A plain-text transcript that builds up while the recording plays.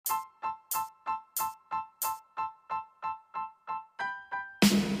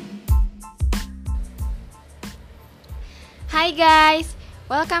Hi guys,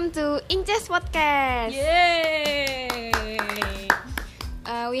 welcome to Inches Podcast. Yay!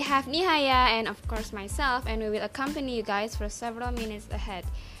 We have Nihaya and of course myself, and we will accompany you guys for several minutes ahead.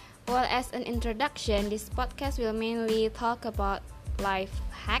 Well, as an introduction, this podcast will mainly talk about life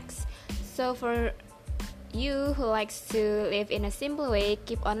hacks. So for you who likes to live in a simple way,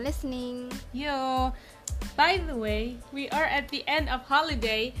 keep on listening. Yo! By the way, we are at the end of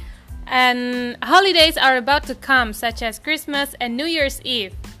holiday, and holidays are about to come, such as Christmas and New Year's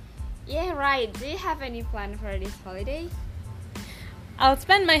Eve. Yeah, right. Do you have any plan for this holiday? I'll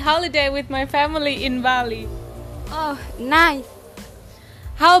spend my holiday with my family in Bali. Oh, nice.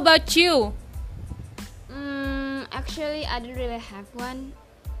 How about you? Actually, I don't really have one.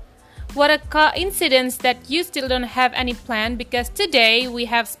 What a coincidence that you still don't have any plan, because today we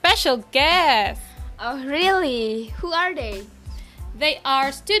have special guests. Oh, really? Who are they? They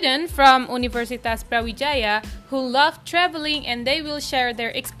are students from Universitas Brawijaya who love traveling, and they will share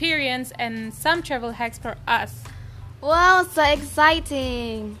their experience and some travel hacks for us. Wow, so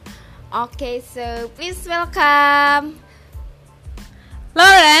exciting. Okay, so please welcome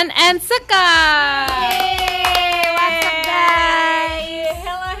Lauren and Seka! Yay! What's up, guys?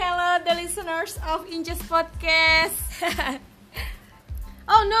 Hello, the listeners of Inches Podcast.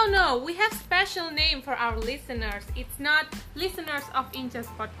 Oh, no, we have special name for our listeners. It's not listeners of Inches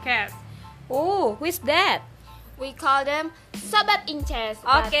Podcast. Oh, who is that? We call them Sobat Inches.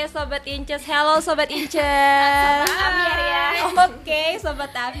 Okay, Sobat Inches. Hello, Sobat Inches. Amir ya. Okay,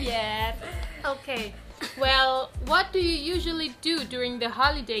 Sobat Amir. Okay, well, what do you usually do during the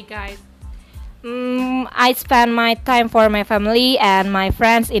holiday, guys? I spend my time for my family and my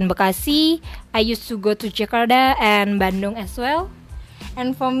friends in Bekasi. I used to go to Jakarta and Bandung as well.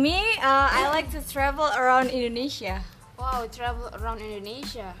 And for me, I like to travel around Indonesia. Wow, travel around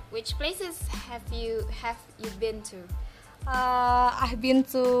Indonesia. Which places have you been to? I've been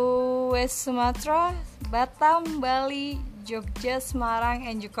to West Sumatra, Batam, Bali, Jogja,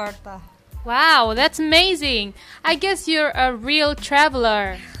 Semarang, and Jakarta. Wow, that's amazing. I guess you're a real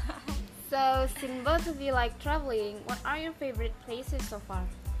traveler. So, since both of you like traveling, what are your favorite places so far?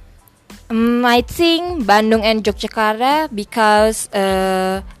 I think Bandung and Yogyakarta because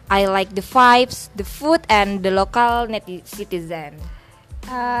I like the vibes, the food, and the local citizen.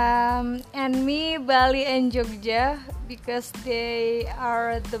 And me, Bali and Jogja, because they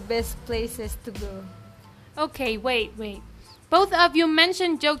are the best places to go. Okay, wait. Both of you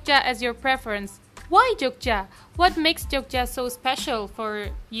mentioned Jogja as your preference. Why Jogja? What makes Jogja so special for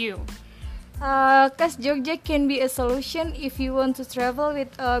you? Cause Jogja can be a solution if you want to travel with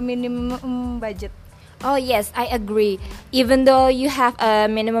a minimum budget. Oh yes, I agree. Even though you have a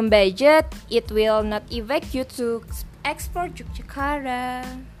minimum budget, it will not evict you to explore Yogyakarta.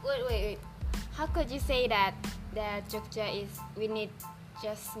 Wait. How could you say that Jogja we need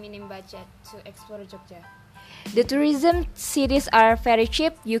just minimum budget to explore Jogja? The tourism cities are very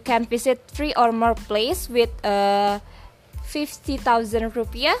cheap. You can visit 3 or more places with 50,000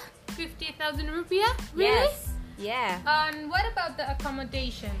 rupiah. 50,000 rupiah? Really? Yes. Yeah. And what about the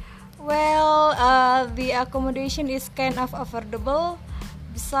accommodation? Well, the accommodation is kind of affordable.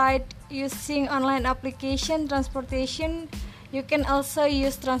 Besides using online application transportation, you can also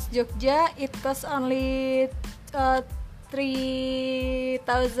use Trans-Jogja. It costs only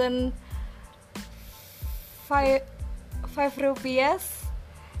 3,005 rupiahs,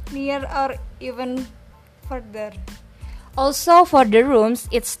 near or even further. Also for the rooms,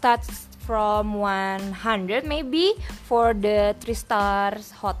 it starts from 100 maybe for the 3-star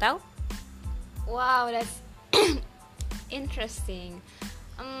hotel. Wow, that's interesting.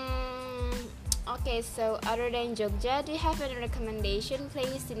 Okay, so other than Jogja, do you have any recommendation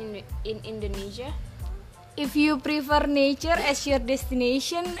place in Indonesia? If you prefer nature as your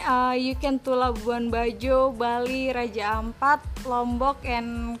destination, you can to Labuan Bajo, Bali, Raja Ampat, Lombok,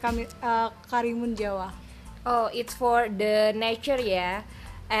 and Karimun Jawa. Oh, it's for the nature, yeah.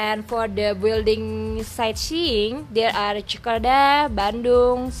 And for the building sightseeing, there are Jakarta,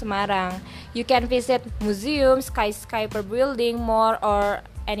 Bandung, Semarang. You can visit museums, skyscraper building, more or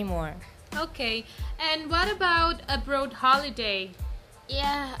any more. Okay, and what about abroad holiday?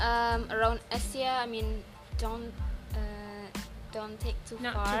 Yeah, around Asia. I mean, don't take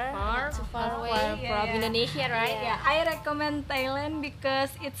Not too far away From Indonesia, right? Yeah. I recommend Thailand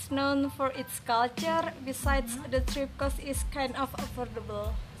because it's known for its culture. Besides, the trip cost is kind of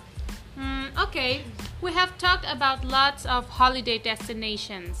affordable. Okay, we have talked about lots of holiday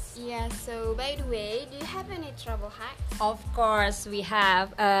destinations. Yeah. So by the way, do you have any travel hacks? Of course, we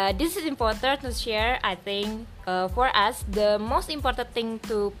have. This is important to share. I think for us, the most important thing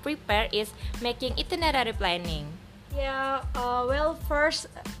to prepare is making itinerary planning. Yeah, well, first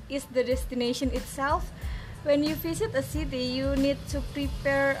is the destination itself. When you visit a city, you need to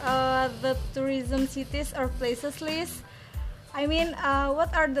prepare the tourism cities or places list. I mean,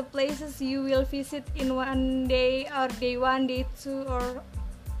 what are the places you will visit in one day, or day one, day two, or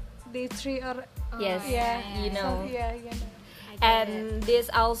day three, or Yes, yeah, you know. yeah, yeah. And this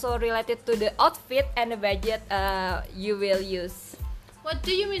also related to the outfit and the budget you will use. What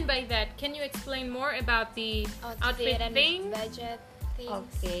do you mean by that? Can you explain more about the outfit and thing? budget things.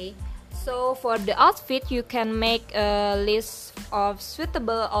 Okay. So for the outfit, you can make a list of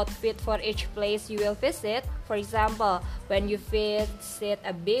suitable outfit for each place you will visit. For example, when you visit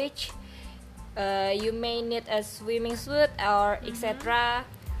a beach, you may need a swimming suit or etc.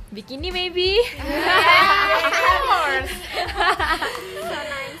 Bikini maybe. Of course.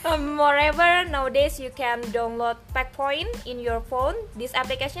 Moreover, nowadays you can download Packpoint in your phone. This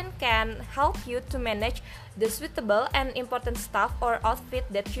application can help you to manage the suitable and important stuff or outfit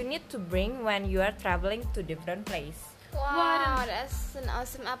that you need to bring when you are traveling to different place. Wow, that's an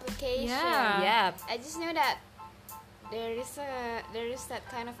awesome application. Yeah. Yep. I just knew that there is that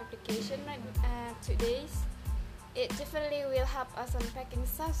kind of application right today's. It definitely will help us unpacking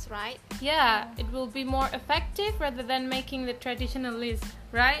stuff, right? Yeah, it will be more effective rather than making the traditional list,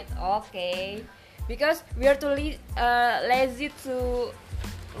 right? Okay. Because we are too lazy to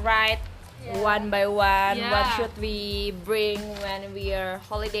write one by one. Yeah. What should we bring when we are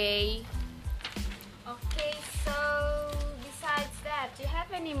holiday? Okay, so besides that, do you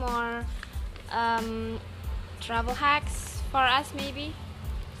have any more travel hacks for us, maybe?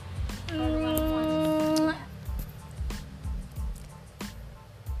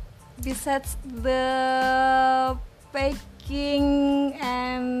 Besides the packing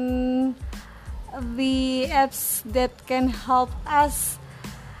and the apps that can help us,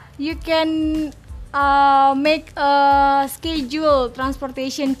 you can make a schedule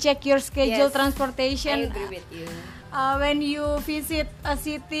transportation. Check your schedule Yes, transportation. I agree with you. When you visit a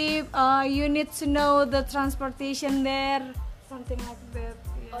city, you need to know the transportation there, something like that.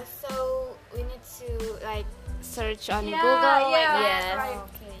 Yeah. Also, we need to like search on Yeah, Google. Like yeah, that. Yes. Right.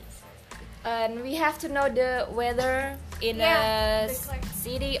 Okay. And we have to know the weather in Yeah, a exactly.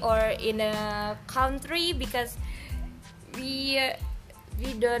 city or in a country, because we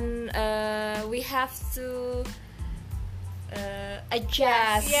don't we have to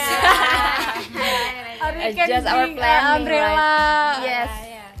adjust. Or we can Adjust our bring planning, umbrella. Yes.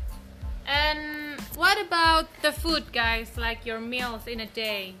 And what about the food, guys? Like your meals in a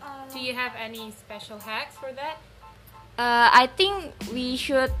day? Do you have any special hacks for that? I think we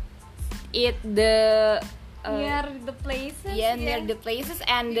should eat the Near the places. near the places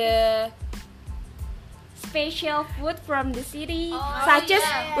and the special food from the city, such as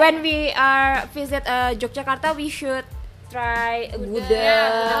when we are visit Yogyakarta, we should try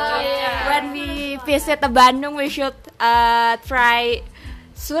gudeg. When we visit Bandung, we should try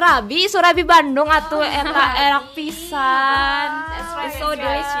Surabi Bandung atau enak pisan. It's so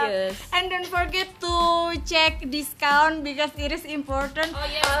delicious. And don't forget to check discount because it is important. Oh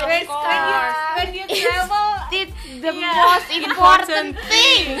yes, When you travel, It's the most important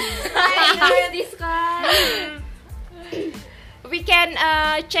thing. We can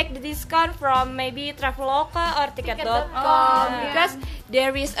check the discount from maybe Traveloka or Ticket.com, because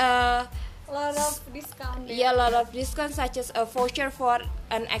there is a lot of discount. lot of discounts, such as a voucher for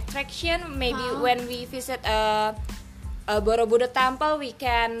an attraction. Maybe when we visit a Borobudur temple, we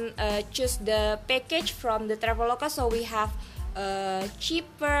can choose the package from the Traveloka, so we have a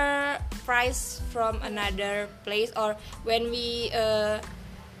cheaper price from another place. Or when we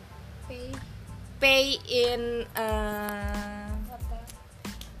pay in a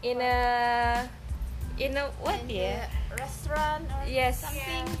what Restaurant or Yes.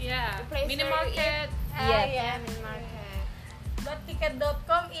 something. Yeah, place mini where you market. Yeah, mini market. But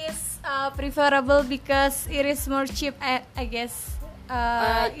Ticket.com is preferable because it is more cheap, I guess.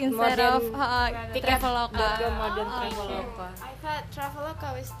 Instead of Traveloka. Modern Traveloka. I thought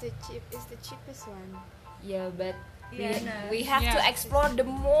Traveloka is the cheapest one. Yeah, but Yeah, we have to Yeah. explore the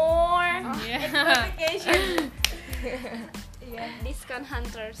more. Yeah. Discount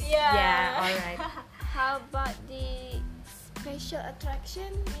hunters. Yeah, all right. How about the special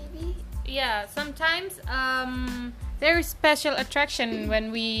attraction, maybe? Yeah, sometimes there is special attraction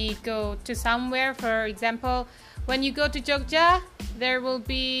when we go to somewhere. For example, when you go to Jogja, there will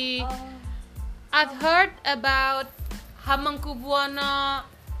be. I've heard about Hamengkubuwono.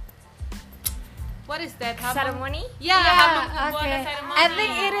 What is that? Ceremony? Yeah, Hamengkubuwono Okay. ceremony. I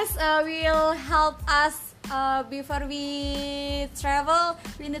think it is will help us before we travel,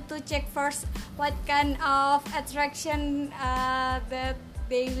 we need to check first what kind of attraction that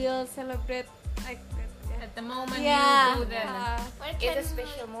they will celebrate like that. At the moment Yeah. you go there. Where It's a can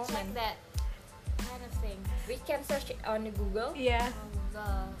special check moment. that kind of thing? We can search it on Google. Yeah. On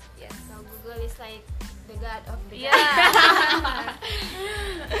Google. Yes. So Google is like the god of the Yeah.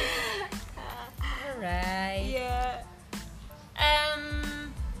 Alright. Yeah.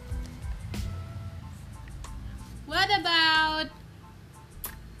 What about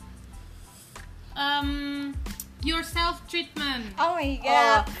your self treatment? Oh my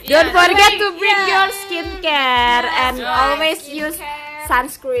god. Don't Yeah. forget to bring Yeah. your skincare and right. always use Skincare.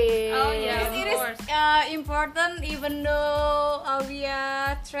 sunscreen. Oh, yeah. It Of is course. important even though we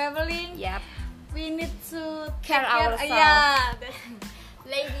are traveling. Yep. We need to Care take care. ourselves. Yeah.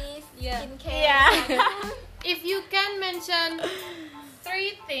 Ladies, Yeah. skincare. Yeah. If you can mention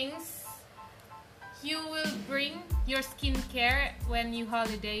 3 things you will bring your skincare when you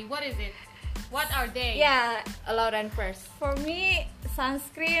holiday, what is it? What are they? Yeah. Lauren first. For me,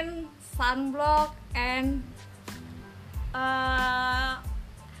 sunscreen, sunblock, and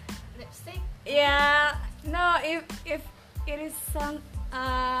Lipstick. yeah. No, if it is some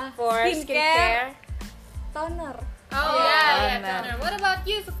For skincare, toner. Oh Yeah. yeah, Toner. toner. What about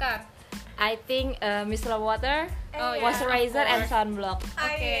you, Sukar? I think micellar water, Oh, yeah, moisturizer, of and course. sunblock.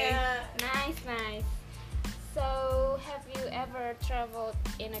 Okay. Nice, nice. So, have you ever traveled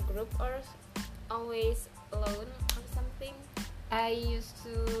in a group or always alone or something? I used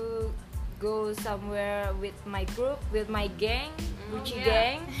to go somewhere with my group, with my gang, Gucci yeah.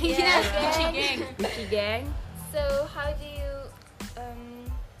 gang. Yeah. Gucci gang. Gucci gang. So, how do you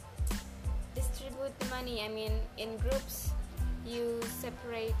distribute the money? I mean, in groups, you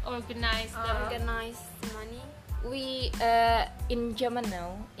separate, Organize the organize the money. We in German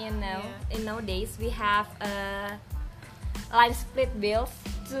now, Yeah. in nowadays we have line split bills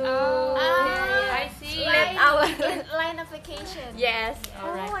to I see. split our line application. yes. Oh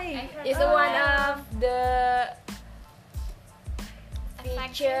Alright. my. It's one of the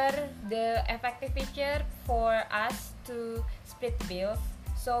Effective. the effective feature for us to split bills,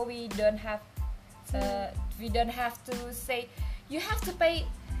 so we don't have to say you have to pay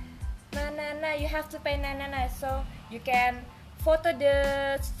na, you have to pay na, so you can photo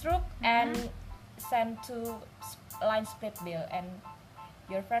the stroke and send to line split bill and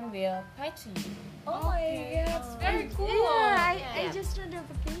your friend will pay to you. Oh my god. Very cool. Yeah, Yeah. I just read the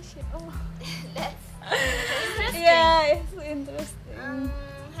application. Oh. That's Yeah, it's interesting.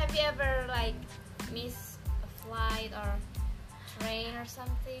 have you ever like missed a flight or train or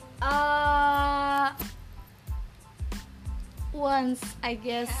something? Once I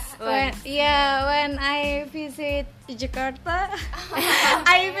guess Once. when I visit Jakarta,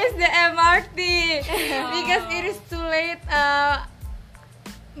 I miss the MRT because it is too late.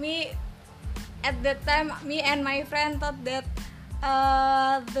 Me at that time, me and my friend thought that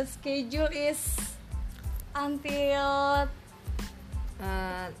the schedule is until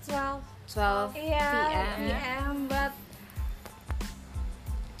 12 12 yeah, p.m. p.m. But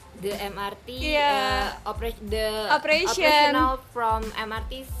The MRT Yeah. the Operation. operational from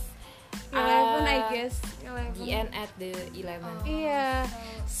MRT 11 I guess. the 11. end at the 11. Yeah.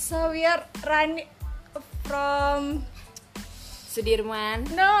 So we are running from Sudirman.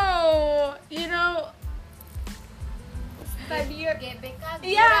 no, you know stadium. GBK.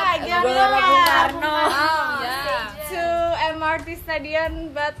 Yeah, Gelora Bung Karno. Yeah. To MRT stadium,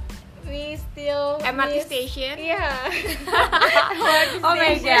 but we still MRT miss- station. Yeah. Oh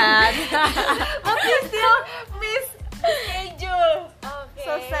my god. But we still miss the schedule. Okay.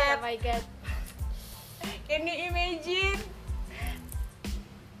 So sad. Oh my god. Can you imagine?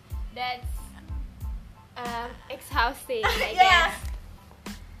 That's exhausting. I Yeah. guess.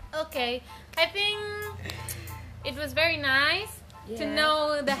 Okay. I think it was very nice to Yeah.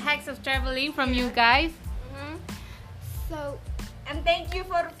 know the hacks of traveling from you guys. So And thank you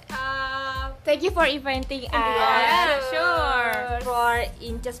for Thank you for inviting us Yeah, sure. for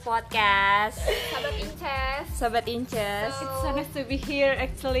Inches Podcast. Sahabat Inces. Sobat Inches. it's so nice to be here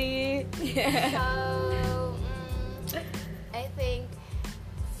actually. So I think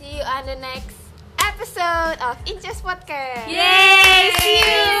see you on the next episode of Inces Podcast. Yay! See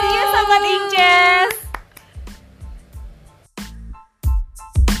you Sobat Inches.